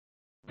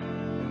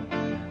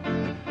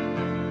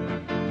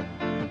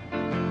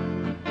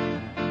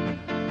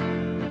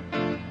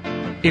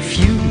If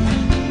you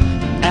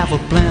ever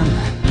plan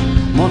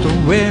motor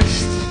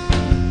west,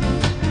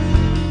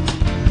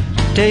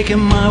 taking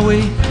my way,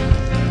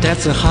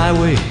 that's a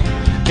highway,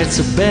 it's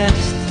the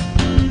best.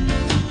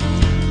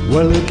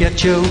 Well, you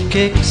get your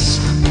kicks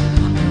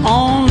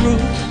on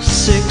Route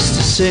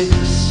 66.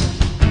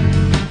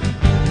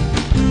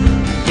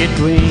 It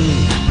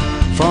rained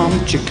from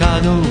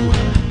Chicago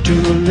to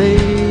LA,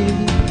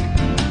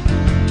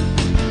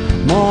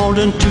 more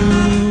than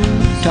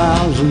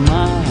 2,000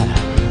 miles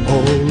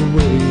all the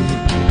way.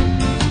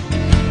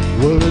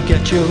 Well, you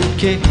get your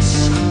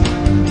kicks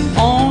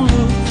on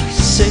Route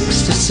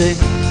 66.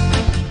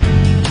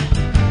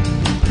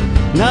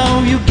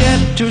 Now you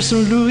get to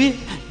St. Louis,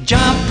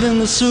 Joplin,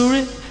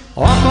 Missouri,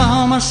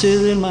 Oklahoma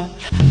City,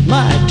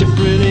 mighty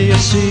pretty, you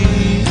see.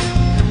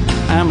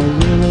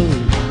 Amarillo,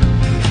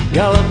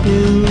 Gallup,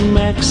 New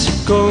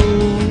Mexico,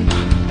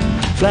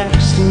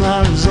 Flagstaff,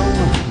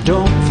 Arizona,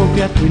 don't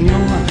forget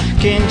Winona,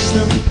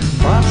 Kingston,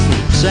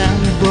 Boston, San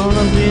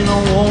Bernardino.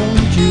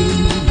 Won't you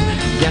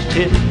get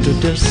hit to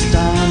this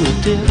time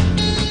of tip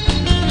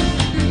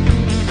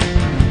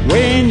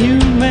when you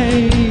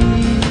make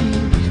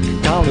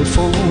a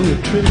California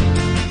trip?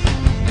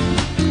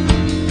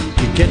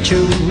 You get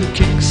your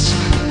kicks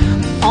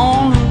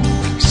on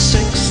Route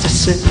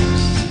 66.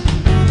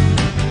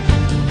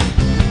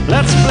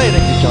 Let's play the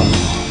guitar.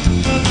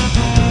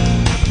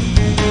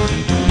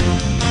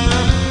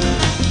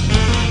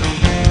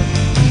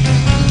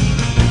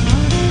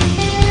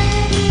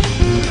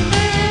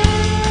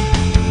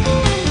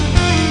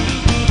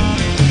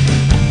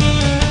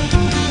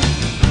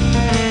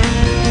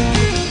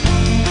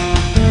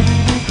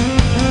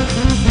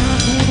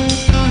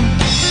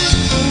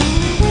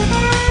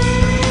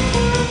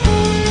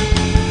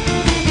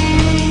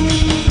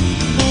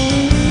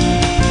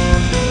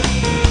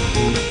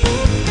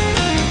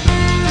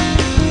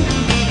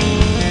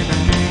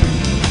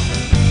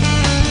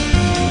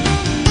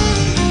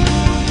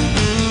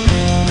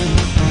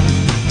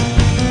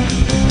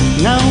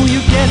 Now you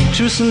get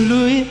to St.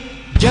 Louis,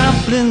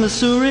 Joplin,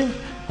 Missouri,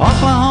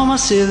 Oklahoma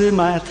City,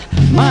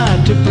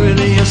 mighty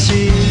pretty, you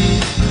see.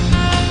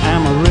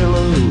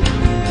 Amarillo,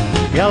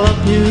 Gallup,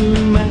 New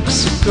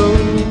Mexico,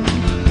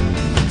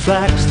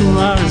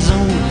 Flagstaff,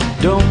 Arizona,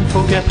 don't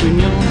forget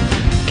Winona,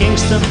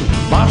 Kingston,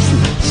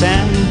 Boston,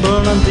 San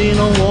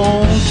Bernardino.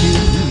 Won't you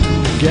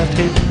get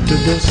hit to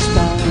this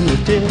time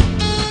of tip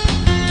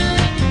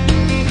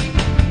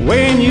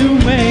when you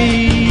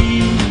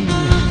make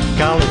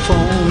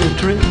California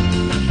trip?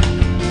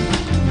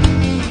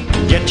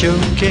 Get your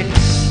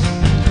kicks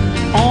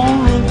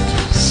on Route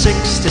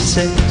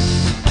 66.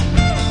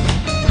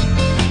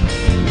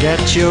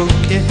 Get your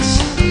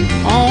kicks